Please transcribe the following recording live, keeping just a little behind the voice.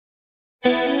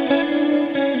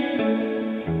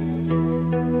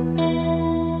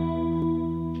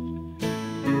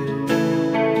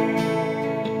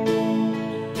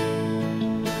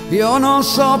Io non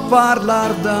so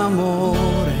parlare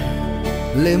d'amore,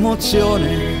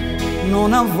 l'emozione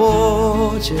non ha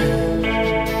voce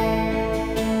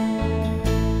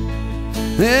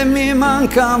e mi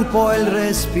manca un po' il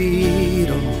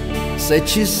respiro, se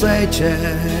ci sei c'è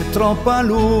troppa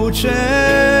luce.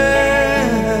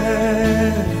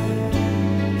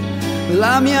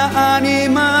 La mia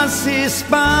anima si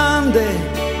spande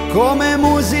come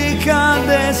musica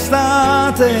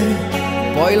d'estate,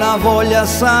 poi la voglia,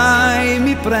 sai,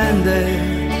 mi prende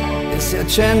e si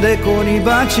accende con i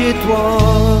baci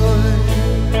tuoi.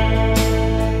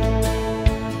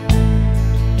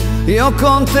 Io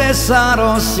con te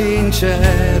sarò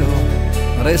sincero,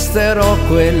 resterò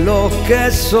quello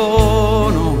che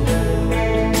sono.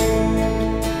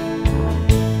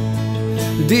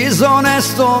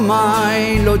 Disonesto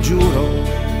mai, lo giuro,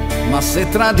 ma se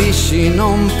tradisci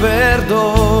non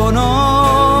perdono.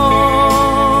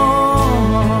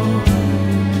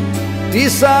 Ti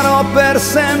sarò per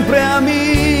sempre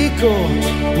amico,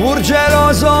 pur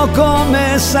geloso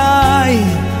come sai.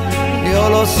 Io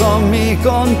lo so, mi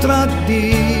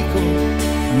contraddico,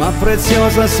 ma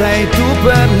preziosa sei tu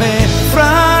per me.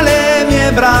 Fra le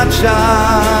mie braccia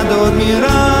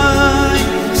dormirai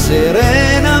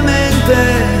serenamente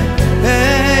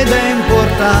ed è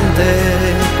importante,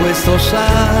 questo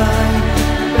sai,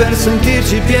 per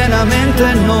sentirci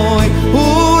pienamente noi.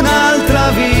 Un'altra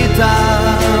vita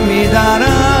mi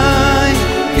darai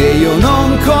che io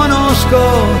non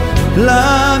conosco,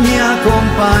 la mia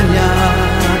compagna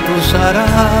tu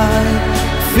sarai,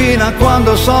 fino a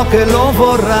quando so che lo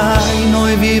vorrai.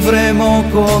 Noi vivremo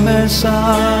come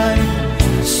sai,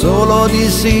 solo di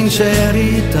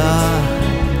sincerità,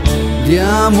 di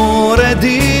amore,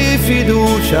 di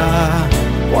fiducia,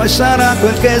 poi sarà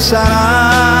quel che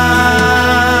sarà.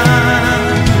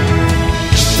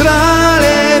 Tra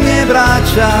le mie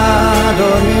braccia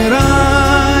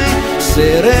dormirai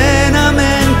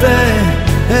serenamente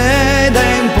ed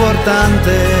è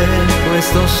importante,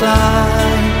 questo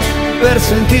sai, per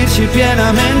sentirci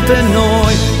pienamente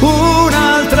noi.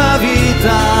 Un'altra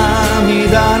vita mi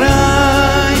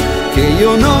darai che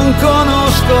io non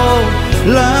conosco,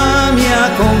 la mia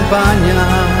compagna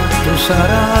tu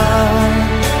sarai,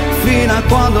 fino a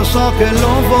quando so che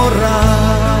lo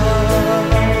vorrai,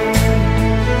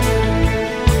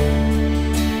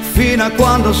 fino a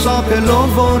quando so che lo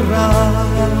vorrai,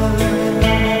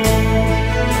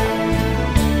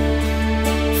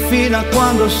 fino a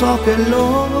quando so che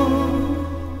lo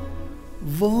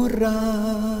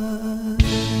vorrai.